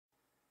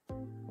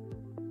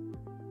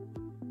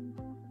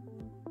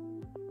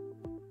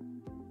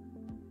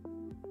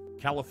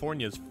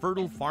California's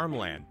fertile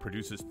farmland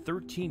produces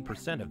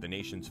 13% of the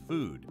nation's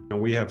food.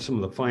 We have some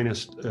of the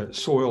finest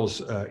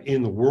soils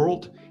in the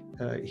world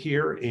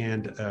here,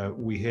 and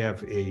we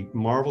have a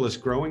marvelous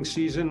growing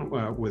season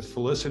with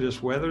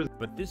felicitous weather.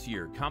 But this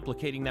year,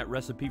 complicating that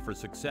recipe for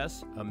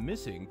success, a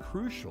missing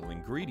crucial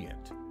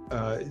ingredient.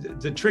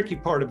 The tricky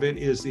part of it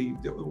is the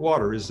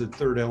water is the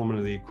third element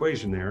of the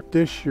equation there.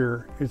 This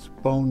year, it's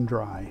bone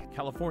dry.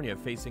 California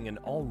facing an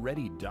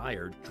already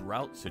dire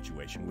drought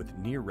situation with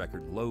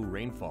near-record low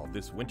rainfall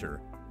this winter.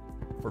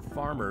 For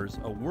farmers,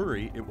 a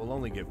worry it will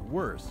only get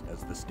worse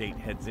as the state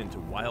heads into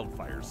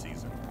wildfire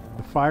season.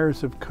 The fires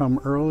have come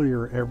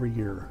earlier every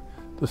year.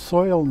 The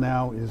soil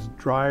now is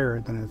drier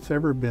than it's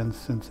ever been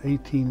since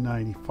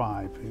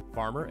 1895.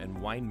 Farmer and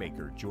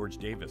winemaker George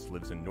Davis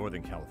lives in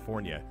Northern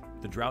California.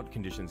 The drought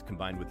conditions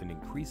combined with an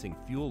increasing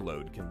fuel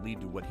load can lead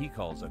to what he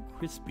calls a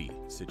crispy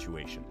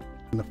situation.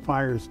 When the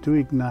fires do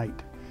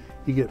ignite,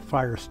 you get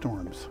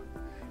firestorms,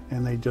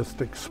 and they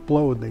just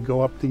explode. They go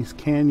up these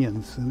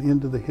canyons and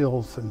into the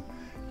hills and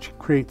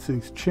creates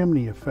these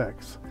chimney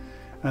effects.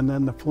 And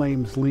then the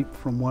flames leap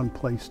from one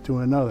place to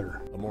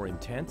another. A more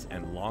intense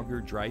and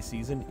longer dry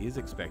season is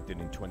expected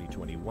in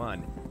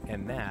 2021,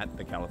 and that,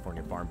 the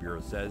California Farm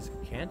Bureau says,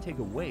 can take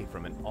away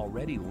from an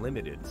already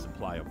limited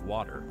supply of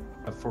water.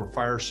 For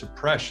fire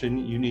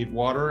suppression, you need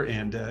water,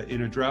 and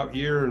in a drought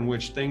year in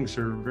which things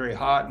are very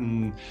hot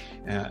and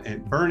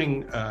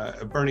burning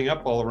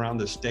up all around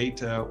the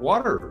state,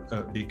 water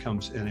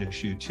becomes an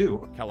issue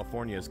too.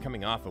 California is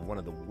coming off of one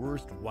of the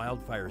worst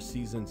wildfire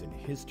seasons in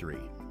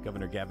history.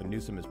 Governor Gavin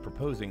Newsom is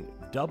proposing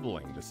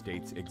doubling the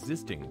state's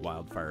existing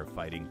wildfire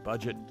fighting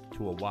budget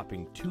to a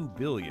whopping $2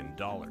 billion.